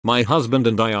My husband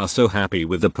and I are so happy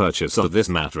with the purchase of this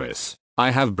mattress. I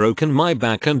have broken my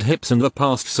back and hips in the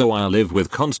past, so I live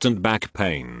with constant back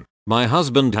pain. My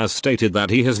husband has stated that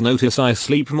he has noticed I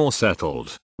sleep more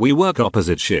settled, we work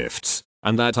opposite shifts,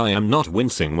 and that I am not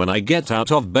wincing when I get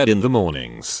out of bed in the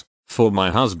mornings. For my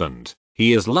husband,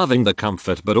 he is loving the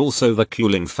comfort but also the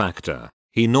cooling factor.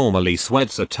 He normally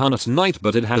sweats a ton at night,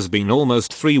 but it has been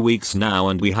almost 3 weeks now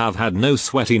and we have had no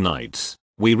sweaty nights.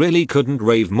 We really couldn't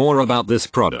rave more about this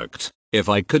product. If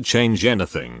I could change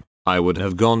anything, I would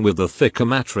have gone with the thicker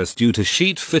mattress due to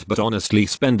sheet fit, but honestly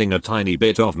spending a tiny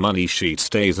bit of money, sheet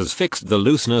stays as fixed, the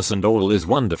looseness and all is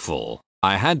wonderful.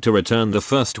 I had to return the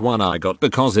first one I got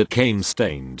because it came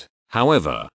stained.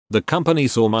 However, the company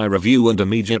saw my review and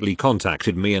immediately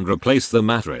contacted me and replaced the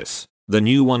mattress. The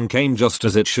new one came just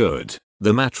as it should.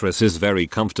 The mattress is very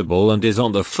comfortable and is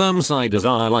on the firm side as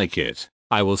I like it.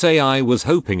 I will say I was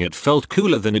hoping it felt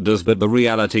cooler than it does, but the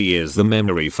reality is the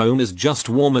memory foam is just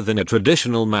warmer than a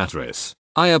traditional mattress.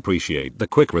 I appreciate the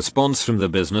quick response from the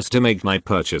business to make my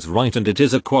purchase right, and it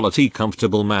is a quality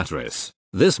comfortable mattress.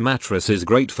 This mattress is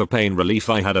great for pain relief.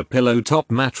 I had a pillow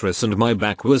top mattress and my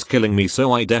back was killing me,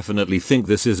 so I definitely think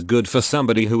this is good for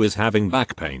somebody who is having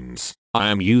back pains. I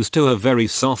am used to a very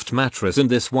soft mattress and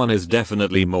this one is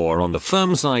definitely more on the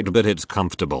firm side, but it's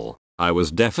comfortable. I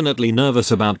was definitely nervous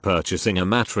about purchasing a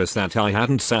mattress that I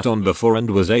hadn't sat on before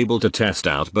and was able to test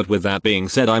out, but with that being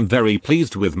said, I'm very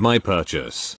pleased with my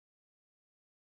purchase.